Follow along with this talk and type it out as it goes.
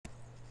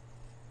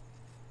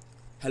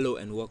Hello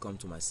and welcome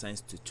to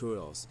MyScience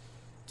Tutorials.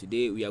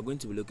 Today we are going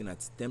to be looking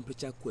at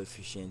temperature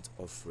coefficient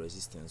of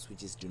resistance,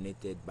 which is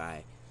denoted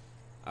by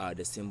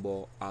the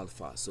symbol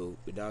alpha. So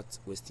without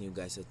wasting you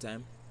guys your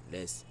time,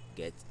 let's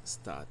get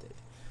started.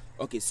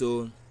 Okay,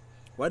 so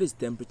what is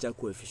temperature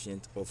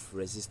coefficient of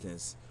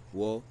resistance?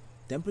 Well,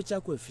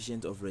 temperature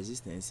coefficient of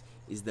resistance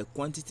is the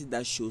quantity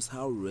that shows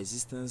how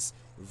resistance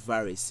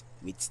varies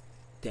with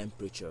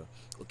temperature.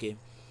 Okay,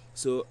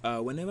 so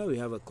whenever we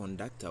have a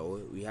conductor or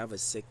we have a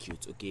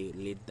circuit, okay,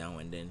 laid down,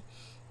 and then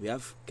we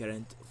have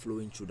current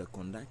flowing through the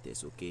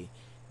conductors, okay,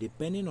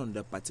 depending on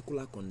the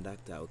particular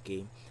conductor,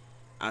 okay,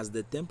 as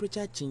the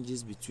temperature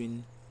changes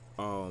between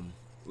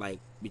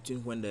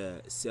between when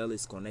the cell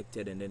is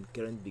connected and then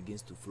current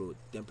begins to flow,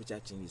 temperature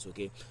changes.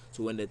 Okay,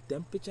 so when the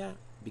temperature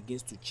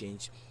begins to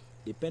change,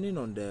 depending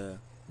on the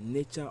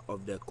nature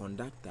of the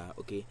conductor,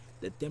 okay,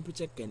 the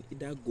temperature can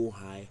either go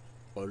high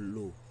or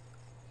low.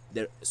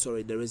 The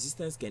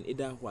resistance can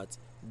either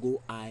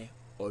go high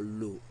or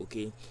low.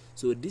 Okay,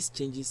 so these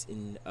changes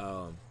in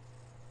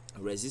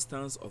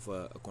resistance of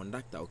a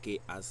conductor, okay,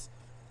 as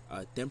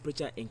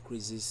temperature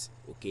increases,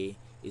 okay,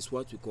 is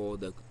what we call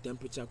the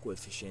temperature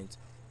coefficient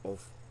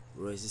of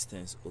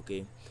resistance.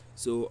 Okay,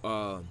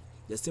 so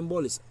the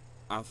symbol is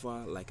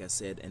alpha, like I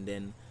said, and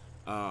then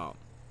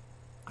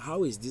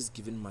how is this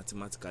given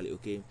mathematically?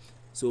 Okay,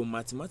 so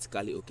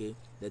mathematically, okay,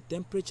 the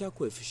temperature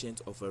coefficient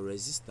of a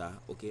resistor,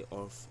 okay,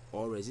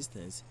 or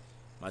resistance,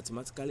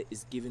 mathematically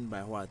is given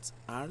by what?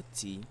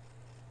 RT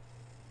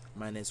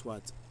minus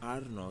what? R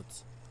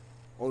naught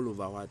all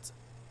over what?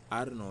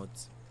 R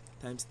naught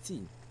times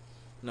T.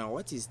 Now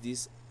what is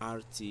this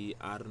RT,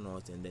 R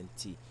naught, and then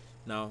T?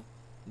 Now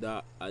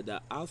the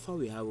alpha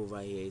we have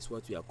over here is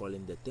what we are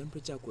calling the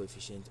temperature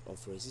coefficient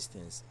of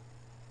resistance.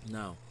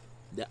 Now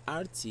the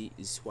RT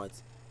is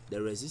what?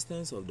 The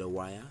resistance of the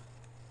wire,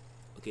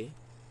 okay,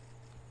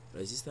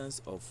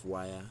 resistance of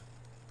wire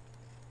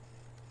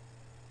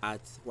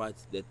at what?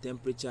 The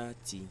temperature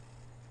T.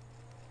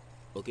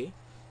 Okay,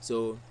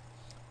 so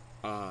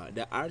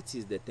the RT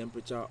is the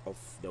temperature of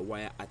the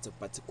wire at a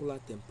particular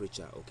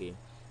temperature. Okay,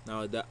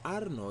 now the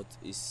R naught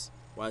is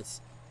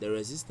what? The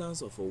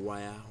resistance of a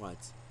wire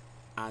what?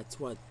 At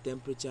what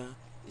temperature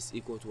is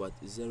equal to what?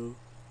 0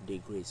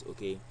 degrees.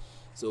 Okay,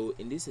 so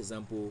in this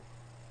example,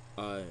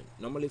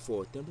 normally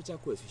for temperature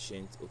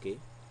coefficient, okay,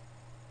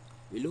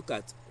 we look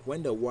at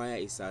when the wire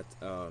is at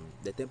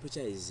the temperature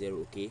is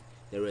 0, okay,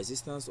 the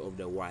resistance of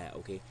the wire,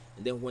 okay,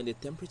 and then when the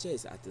temperature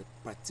is at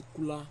a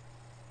particular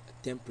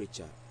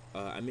temperature,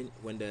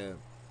 when the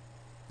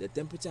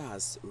temperature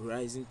has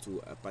risen to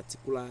a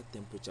particular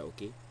temperature,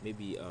 okay,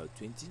 maybe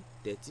 20,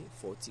 30,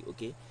 40,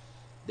 okay,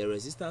 the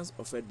resistance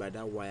offered by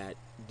that wire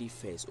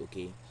differs.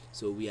 Okay,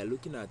 so we are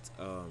looking at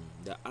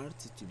the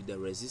RT to be the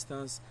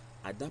resistance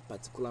at that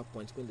particular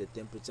point when the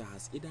temperature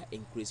has either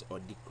increased or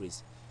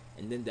decreased,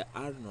 and then the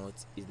R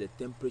naught is the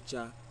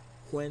temperature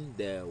when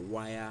the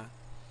wire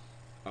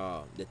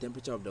the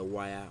temperature of the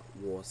wire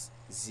was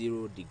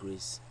 0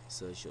 degrees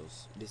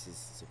Celsius. This is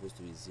supposed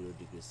to be 0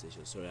 degrees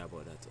Celsius, sorry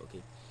about that.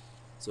 Okay,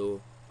 so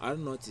R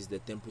naught is the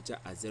temperature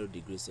at 0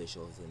 degrees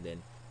Celsius, and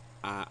then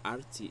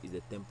RT is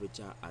the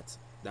temperature at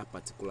that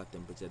particular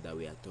temperature that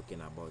we are talking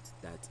about,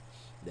 that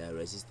the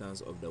resistance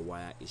of the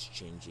wire is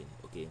changing.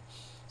 Okay,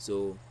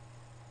 so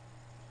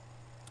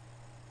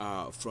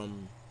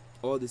from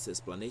all this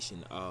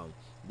explanation,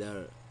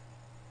 the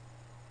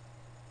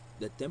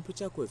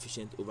temperature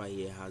coefficient over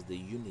here has the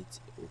unit,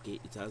 okay,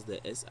 it has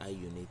the SI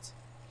unit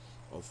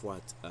of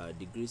what?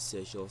 Degrees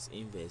Celsius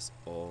inverse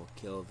or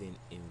Kelvin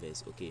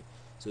inverse. Okay,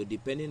 so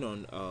depending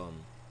on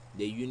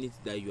the unit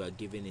that you are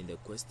given in the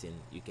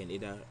question, you can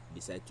either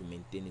decide to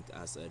maintain it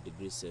as a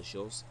degrees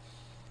Celsius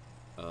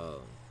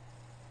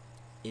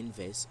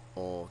inverse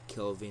or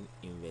Kelvin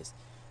inverse.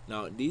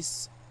 Now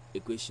this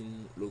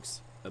equation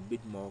looks a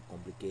bit more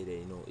complicated,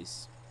 you know,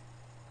 it's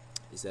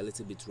a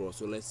little bit raw,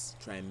 so let's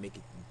try and make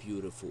it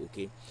beautiful.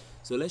 Okay,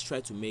 so let's try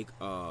to make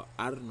R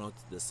naught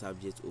the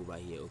subject over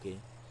here. Okay,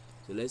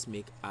 so let's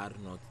make R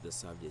naught the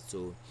subject.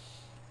 So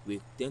we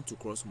tend to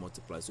cross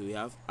multiply, so we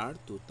have R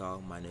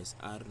total minus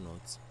R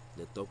naught,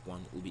 the top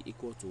one, will be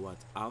equal to what?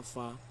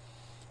 Alpha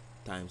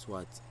times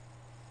what?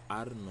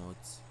 R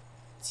naught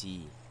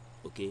T.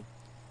 Okay,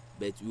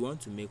 but we want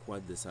to make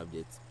what the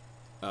subject?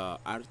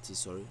 RT,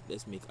 sorry,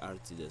 let's make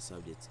RT the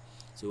subject.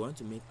 So we want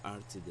to make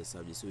RT the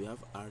subject, so we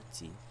have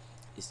RT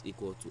is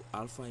equal to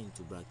alpha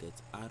into bracket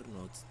R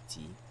naught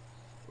T,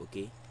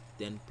 okay,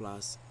 then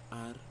plus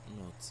R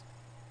naught.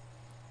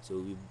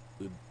 So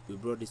we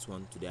brought this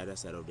one to the other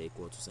side of the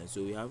equal to sign,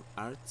 so we have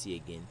RT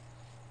again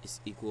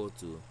is equal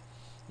to,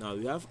 now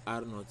we have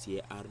R naught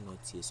here, R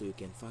naught here, so we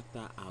can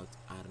factor out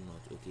R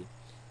naught. Okay,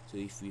 so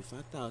if we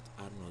factor out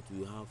R naught,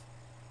 we have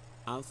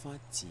alpha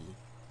T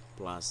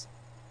plus,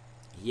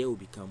 here will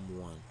become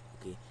 1.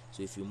 Okay,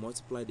 so if you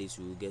multiply this,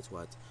 you will get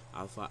what?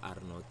 Alpha R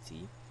naught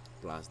T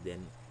plus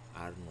then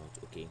R naught.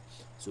 Okay,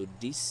 so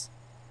this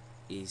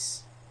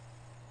is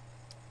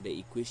the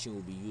equation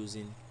we'll be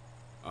using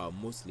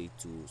mostly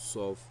to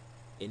solve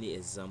any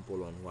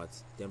example on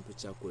what?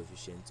 Temperature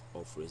coefficient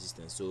of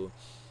resistance. So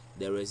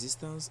the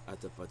resistance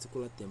at a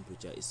particular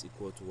temperature is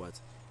equal to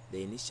what?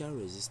 The initial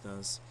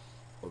resistance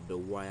of the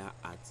wire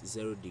at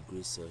 0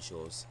 degrees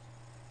Celsius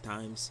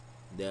times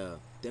the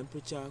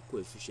temperature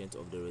coefficient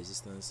of the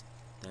resistance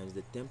times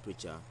the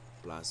temperature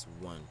plus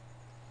 1.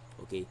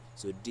 Okay,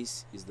 so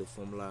this is the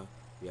formula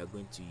we are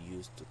going to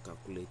use to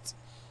calculate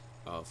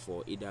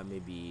for either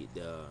maybe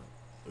the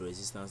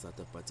resistance at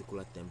a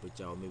particular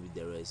temperature, or maybe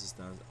the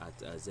resistance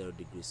at 0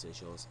 degrees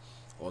Celsius,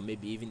 or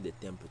maybe even the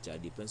temperature.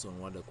 Depends on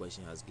what the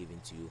question has given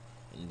to you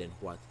and then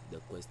what the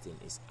question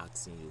is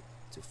asking you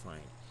to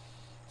find.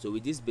 So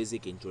with this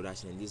basic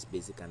introduction and this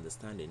basic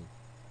understanding,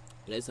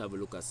 let's have a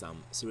look at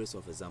some series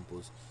of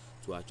examples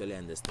to actually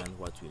understand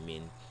what we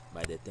mean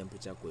by the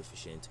temperature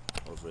coefficient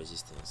of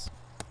resistance.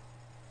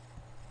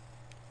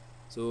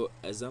 So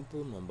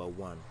example number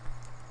 1.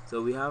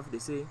 So we have, they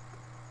say,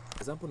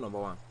 example number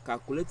 1,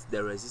 calculate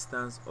the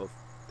resistance of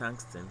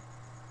tungsten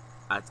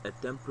at a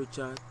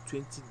temperature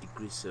 20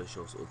 degrees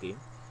Celsius. Okay,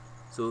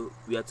 so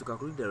we have to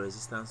calculate the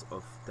resistance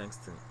of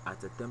tungsten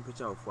at a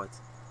temperature of what?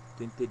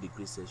 20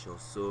 degrees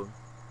Celsius. So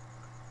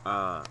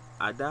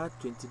at that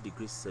 20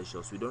 degrees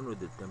Celsius, we don't know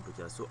the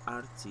temperature, so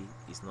RT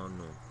is not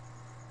known.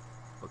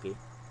 Okay,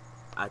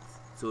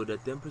 so the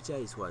temperature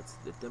is what?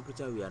 The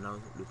temperature we are now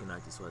looking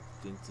at is what?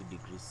 20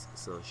 degrees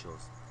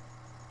Celsius.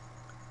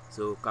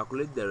 So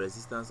calculate the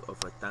resistance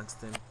of a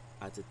tungsten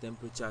at a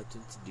temperature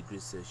 20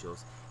 degrees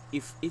Celsius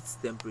if its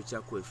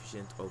temperature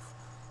coefficient of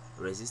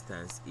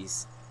resistance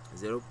is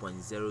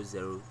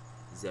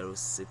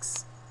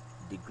 0.0006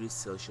 degrees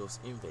Celsius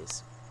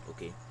inverse.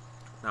 Okay,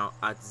 now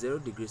at 0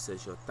 degrees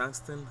Celsius,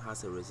 tungsten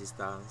has a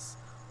resistance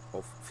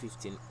of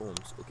 15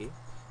 ohms. Okay,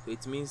 so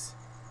it means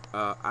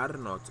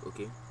R0,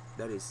 okay,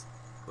 that is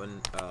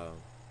when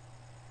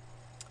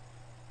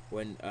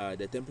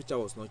the temperature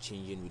was not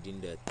changing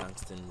within the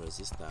tungsten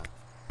resistor,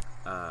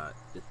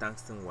 the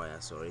tungsten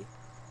wire, sorry,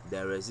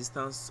 the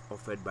resistance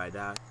offered by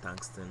that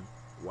tungsten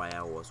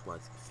wire was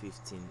what?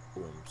 15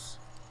 ohms.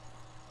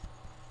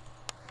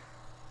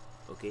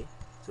 Okay,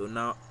 so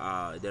now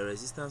the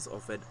resistance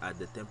offered at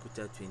the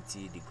temperature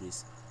 20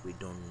 degrees, we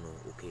don't know.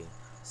 Okay,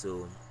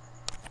 so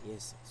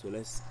yes, so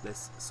let's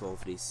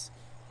solve this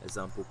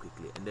example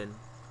quickly, and then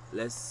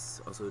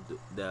let's also do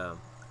the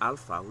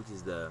alpha, which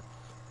is the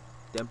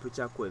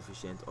temperature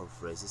coefficient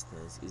of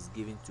resistance, is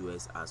given to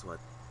us as what?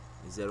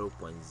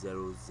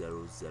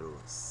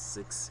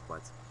 0.0006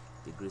 what?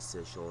 Degrees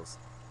Celsius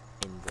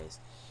inverse.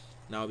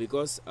 Now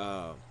because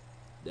the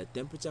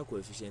temperature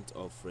coefficient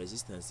of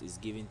resistance is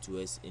given to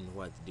us in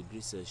what?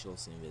 Degrees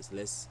Celsius inverse,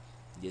 let's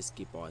just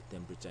keep our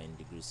temperature in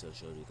degrees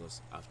Celsius,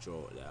 because after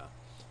all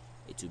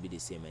it will be the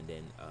same, and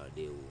then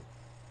they will,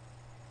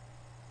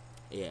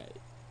 yeah.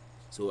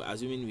 So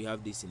assuming we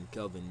have this in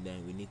Kelvin,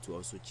 then we need to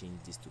also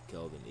change this to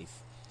Kelvin.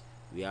 If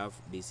we have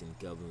this in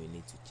Kelvin, we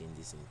need to change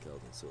this in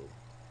Kelvin. So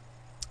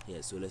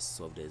yeah, so let's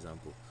solve the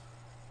example.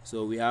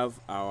 So we have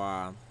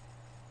our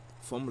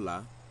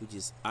formula, which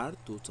is R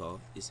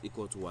total is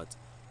equal to what?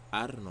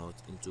 R0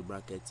 into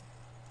bracket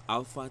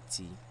alpha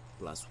T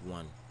plus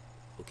 1.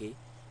 Okay,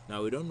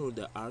 now we don't know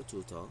the R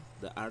total,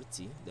 the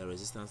RT, the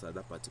resistance at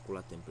that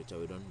particular temperature,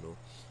 we don't know,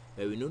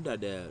 but we know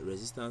that the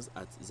resistance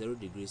at 0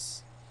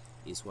 degrees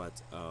is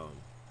what?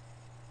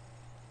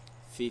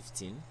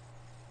 15,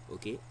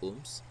 okay,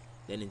 ohms.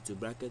 Then into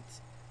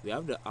bracket we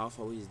have the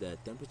alpha, which is the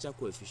temperature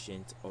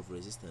coefficient of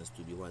resistance,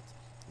 to be what?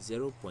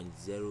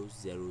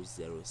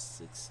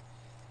 0.0006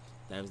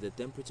 times the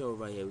temperature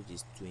over here, which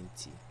is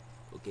 20,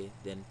 okay,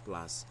 then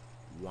plus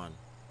 1.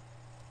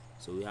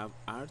 So we have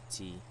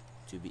RT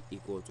to be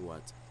equal to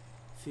what?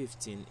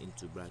 15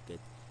 into bracket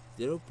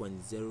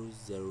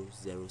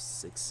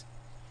 0.0006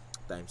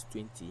 times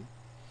 20,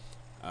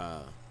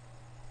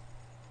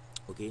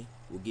 okay,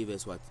 will give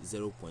us what?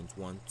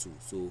 0.12.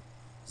 so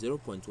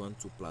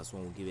 0.12 plus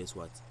 1 will give us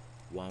what?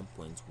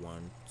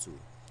 1.12.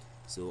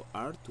 so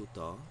R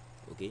total,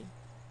 okay,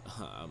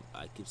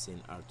 I keep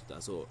saying R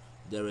total, so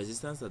the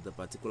resistance at the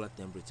particular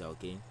temperature,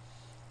 okay,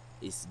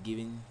 is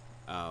given,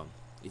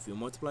 if you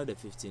multiply the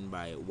 15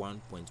 by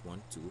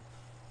 1.12,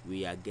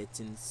 we are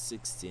getting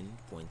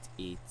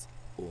 16.8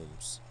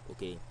 ohms.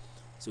 Okay,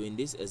 so in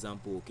this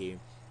example, okay,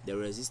 the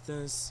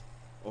resistance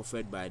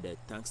offered by the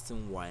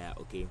tungsten wire,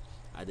 okay,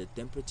 at the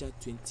temperature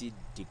 20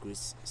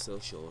 degrees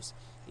Celsius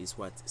is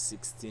what?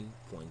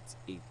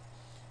 16.8.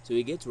 so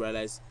we get to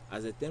realize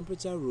as the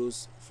temperature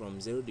rose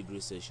from 0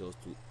 degrees Celsius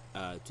to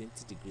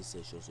 20 degrees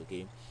Celsius,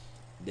 okay,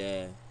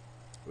 the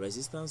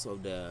resistance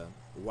of the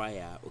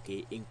wire,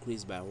 okay,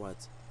 increased by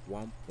what?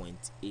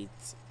 1.8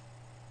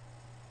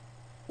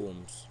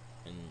 ohms,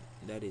 and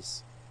that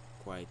is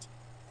quite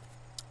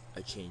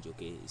a change.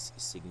 Okay, it's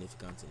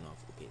significant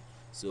enough. Okay,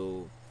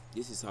 so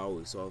this is how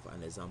we solve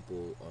an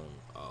example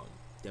on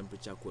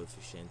temperature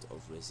coefficient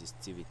of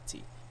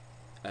resistivity,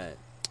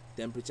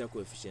 temperature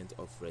coefficient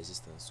of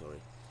resistance,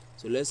 sorry.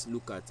 So let's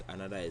look at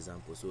another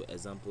example. So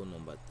example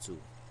number 2.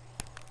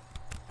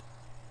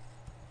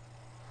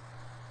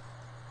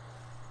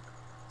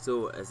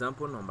 So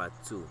example number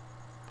 2,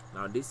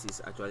 now this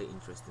is actually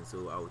interesting,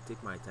 so I will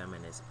take my time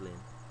and explain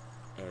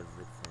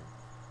everything.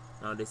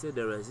 Now they say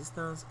the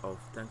resistance of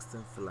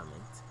tungsten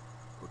filament,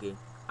 okay,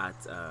 at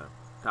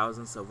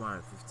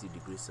 1750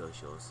 degrees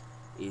Celsius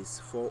is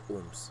 4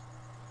 ohms.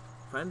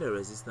 Find the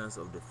resistance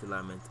of the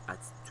filament at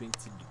 20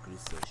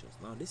 degrees Celsius.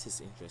 Now this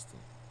is interesting.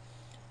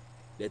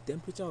 The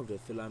temperature of the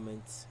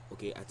filament,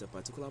 okay, at a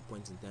particular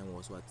point in time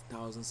was what,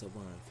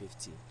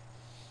 1750,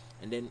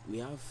 and then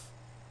we are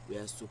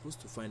supposed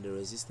to find the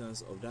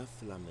resistance of that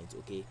filament,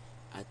 okay,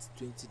 at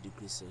 20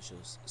 degrees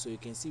Celsius. So you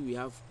can see we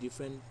have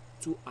different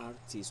 2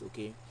 RTs,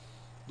 okay,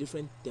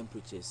 different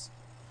temperatures,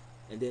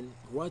 and then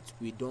what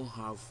we don't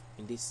have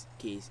in this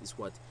case is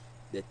what,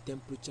 the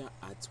temperature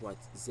at what,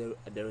 zero,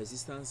 the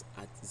resistance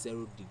at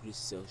 0 degrees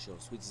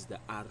Celsius, which is the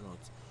R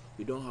naught.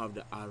 We don't have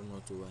the R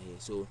naught over here.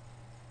 So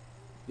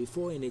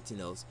before anything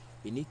else,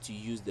 we need to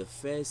use the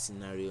first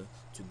scenario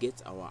to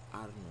get our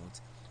R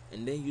naught,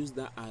 and then use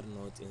that R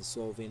naught in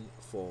solving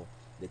for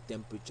the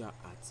temperature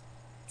at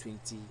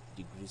 20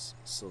 degrees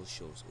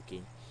Celsius.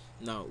 Okay,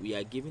 now we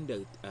are given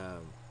the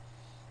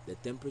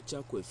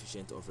temperature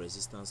coefficient of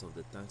resistance of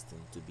the tungsten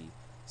to be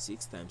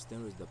 6 times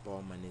 10 raised to the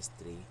power minus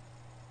 3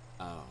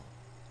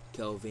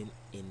 Kelvin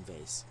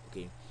inverse.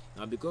 Okay,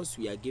 now because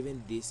we are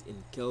given this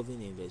in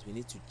Kelvin inverse, we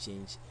need to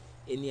change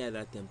any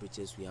other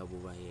temperatures we have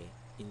over here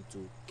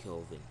into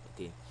Kelvin.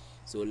 Okay,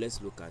 so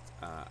let's look at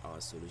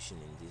our solution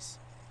in this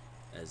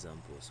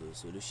example. So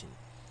solution,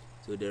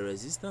 so the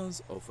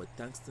resistance of a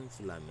tungsten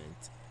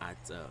filament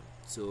at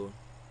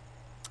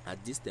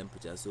at this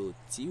temperature, so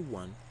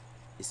T1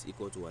 is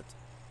equal to what,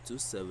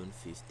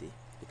 2750,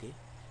 okay,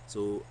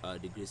 so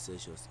degrees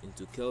Celsius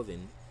into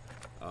Kelvin,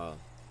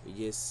 we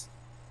just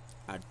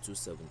add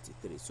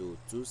 273, so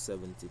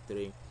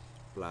 273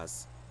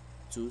 plus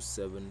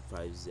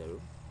 2750,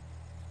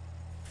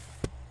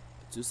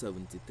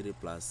 273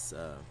 plus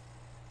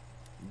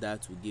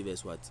that will give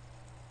us what,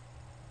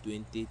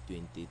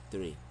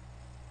 2023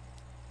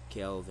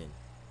 Kelvin.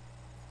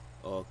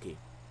 Okay,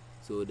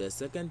 so the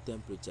second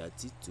temperature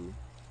T2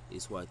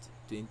 is what,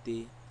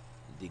 20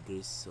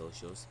 degrees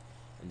Celsius,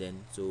 and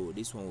then so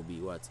this one will be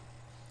what,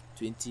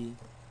 20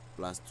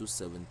 plus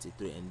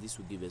 273, and this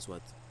will give us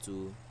what,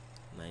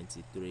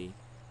 293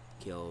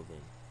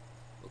 Kelvin.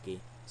 Okay,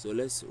 so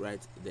let's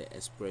write the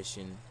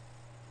expression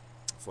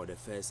for the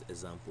first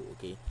example.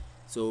 Okay,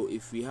 so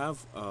if we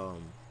have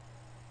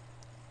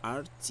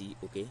RT,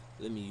 okay,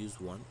 let me use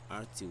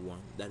RT1,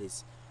 that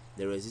is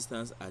the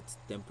resistance at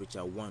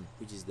temperature 1,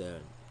 which is the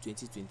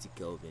 2020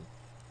 Kelvin,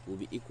 will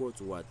be equal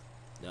to what,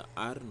 the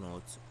R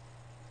naught,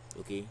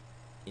 okay,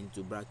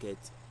 into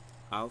bracket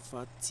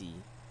alpha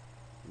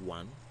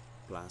T1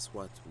 plus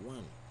what,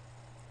 1.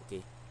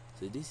 Okay,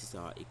 so this is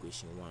our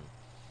equation 1.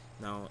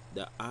 Now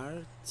the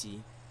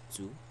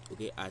RT2,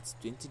 okay, at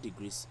 20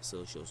 degrees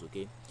Celsius,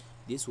 okay,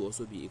 this will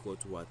also be equal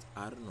to what,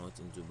 R naught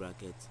into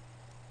bracket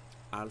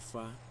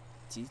alpha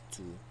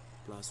T2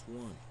 plus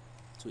 1.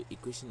 So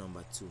equation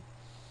number 2.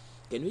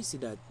 Can we see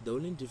that the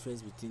only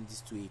difference between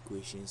these two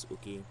equations,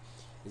 okay,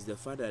 is the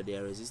fact that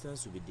their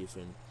resistance will be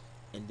different,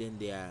 and then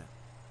their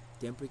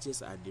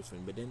temperatures are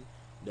different, but then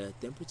the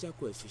temperature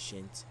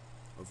coefficient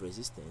of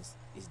resistance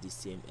is the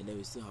same, and then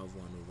we still have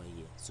one over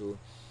here. So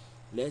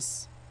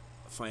let's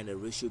find a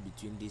ratio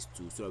between these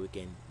two so that we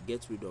can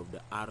get rid of the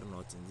R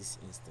naught in this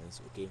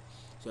instance, okay,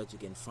 so that we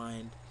can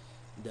find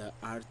the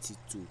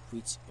RT2,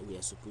 which we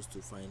are supposed to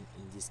find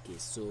in this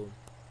case. So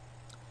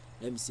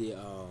let me say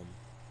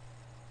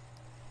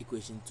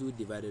equation 2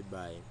 divided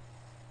by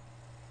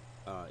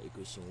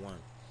equation 1.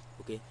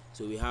 Okay,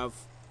 so we have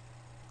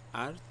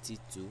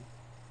RT2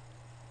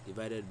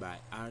 divided by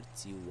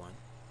RT1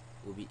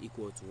 will be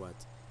equal to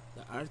what,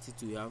 the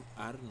RT2 we have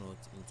R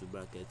naught into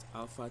bracket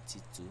alpha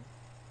T2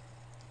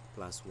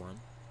 plus 1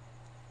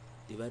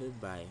 divided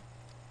by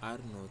R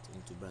naught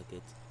into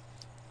bracket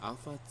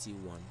alpha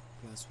T1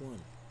 plus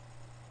 1.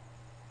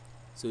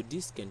 So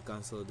this can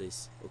cancel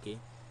this. Okay,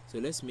 so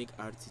let's make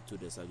RT2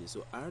 the subject.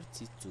 So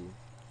RT2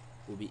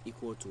 will be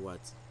equal to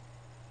what,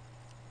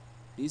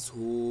 this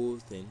whole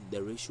thing,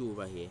 the ratio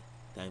over here,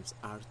 times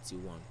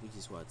RT1, which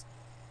is what,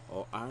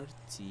 or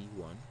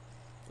RT1,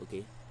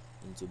 okay,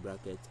 into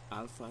bracket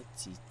alpha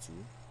T2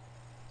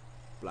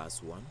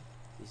 plus 1,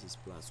 this is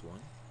plus 1,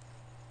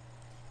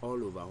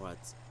 all over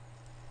what,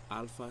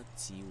 alpha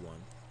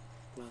T1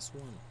 plus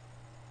 1.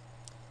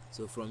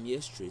 So from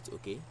here straight,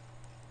 okay,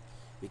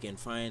 we can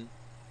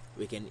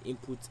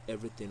input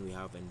everything we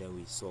have, and then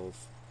we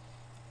solve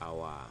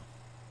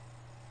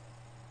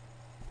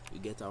we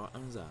get our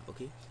answer.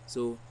 Okay,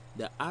 so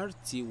the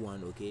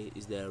RT1, okay,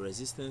 is the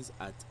resistance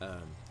at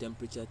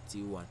temperature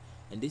T1,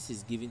 and this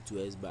is given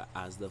to us by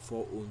as the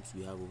 4 ohms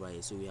we have over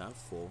here. So we have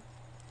 4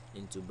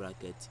 into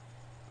bracket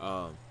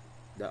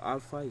the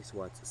alpha is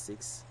what,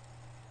 6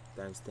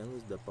 times 10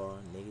 raised to the power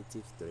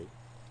negative 3,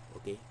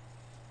 okay,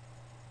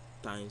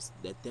 times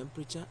the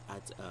temperature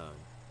at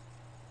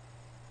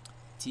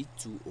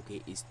T2,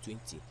 okay, is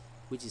 20,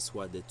 which is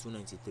what, the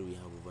 293 we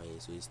have over here.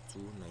 So it's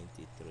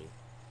 293.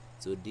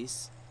 So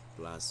this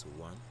plus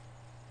 1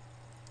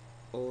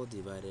 all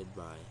divided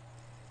by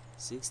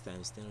 6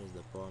 times 10 raised to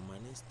the power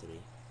minus 3.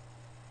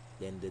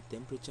 Then the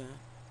temperature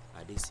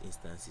at this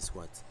instance is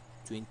what,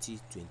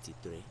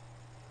 2023.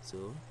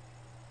 So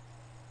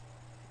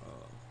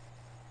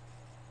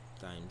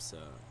times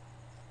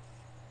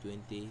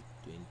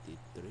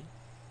 2023,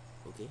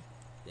 okay,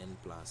 then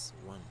plus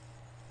 1.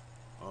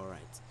 All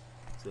right,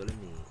 so let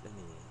me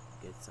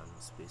get some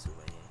space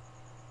over here.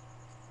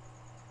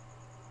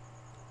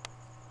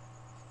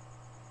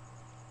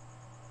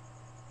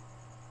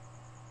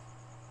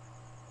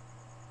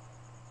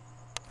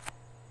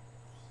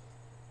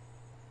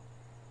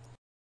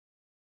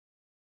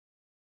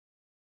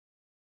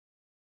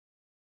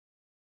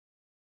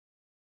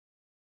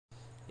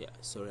 Yeah,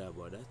 sorry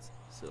about that.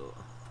 So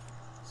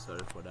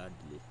sorry for that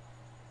delay.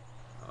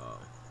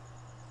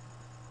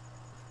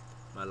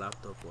 My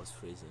laptop was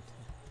freezing.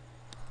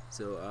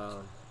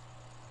 So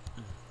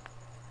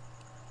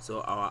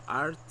so our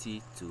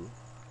RT2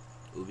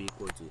 will be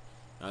equal to,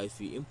 now if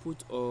you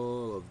input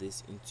all of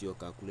this into your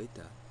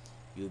calculator,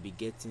 you'll be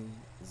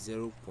getting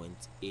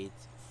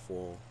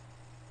 0.84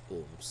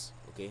 ohms.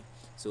 Okay,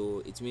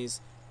 so it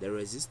means the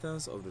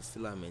resistance of the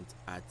filament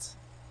at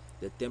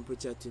the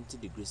temperature 20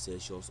 degrees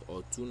Celsius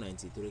or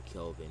 293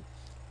 Kelvin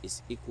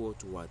is equal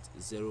to what?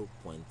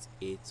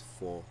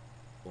 0.84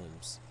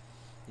 ohms.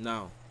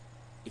 Now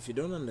if you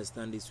don't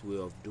understand this way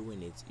of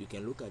doing it, you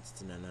can look at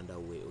it in another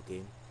way,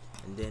 okay?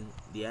 And then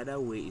the other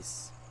way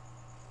is,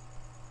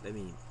 let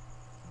me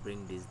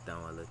bring this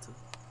down a little.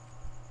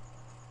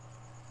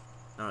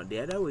 Now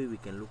the other way we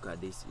can look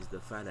at this is the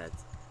fact that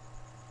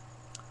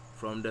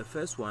from the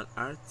first one,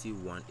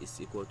 RT1 is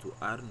equal to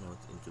R0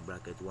 into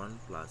bracket 1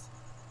 plus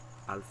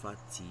alpha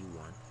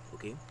T1,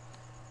 okay?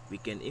 We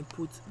can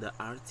input the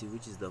RT,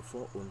 which is the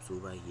 4 ohms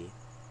over here.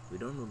 We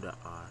don't know the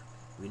R,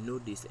 we know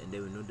this, and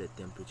then we know the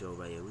temperature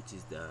over here, which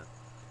is the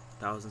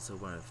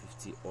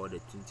 1750 or the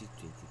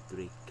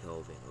 2023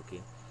 Kelvin,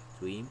 okay?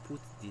 So we input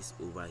this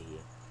over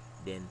here,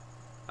 then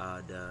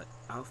the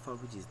alpha,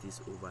 which is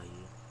this over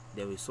here,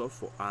 then we solve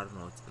for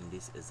R0 in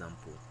this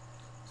example.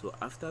 So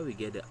after we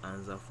get the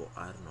answer for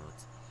R0,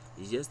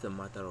 it's just a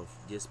matter of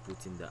just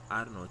putting the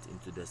R0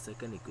 into the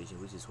second equation,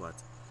 which is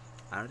what?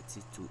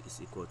 RT2 is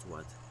equal to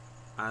what?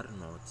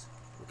 R0,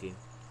 okay,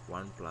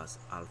 1 plus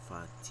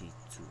alpha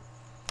T2.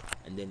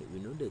 And then we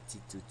know the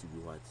T2 to be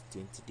what?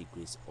 20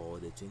 degrees or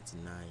the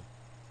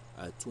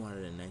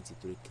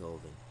 293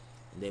 Kelvin.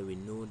 And then we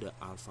know the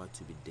alpha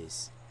to be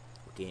this,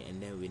 okay?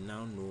 And then we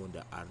now know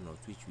the R0,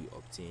 which we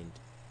obtained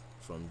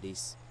from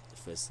this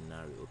first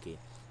scenario, okay?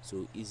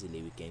 So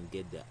easily we can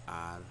get the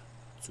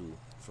R2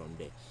 from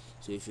there.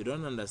 So if you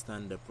don't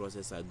understand the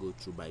process I go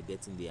through by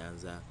getting the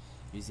answer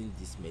using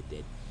this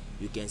method,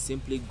 you can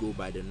simply go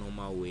by the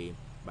normal way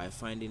by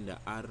finding the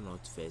R0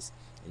 first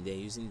and then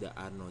using the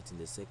R0 in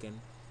the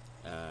second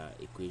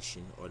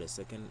equation, or the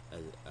second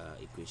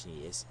equation,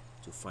 yes,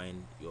 to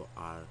find your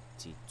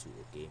RT2,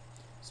 okay?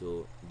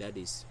 So that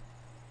is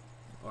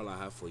all I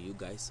have for you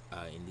guys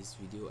in this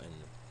video, and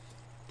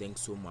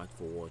thanks so much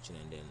for watching.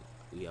 And then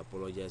we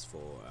apologize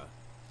for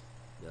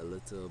the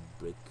little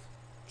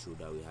breakthrough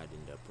that we had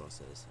in the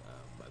process.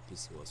 My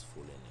PC was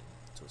full and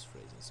it was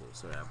freezing, so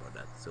sorry about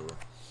that. So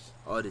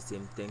all the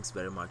same, thanks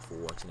very much for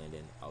watching, and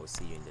then I'll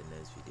see you in the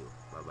next video.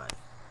 Bye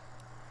bye.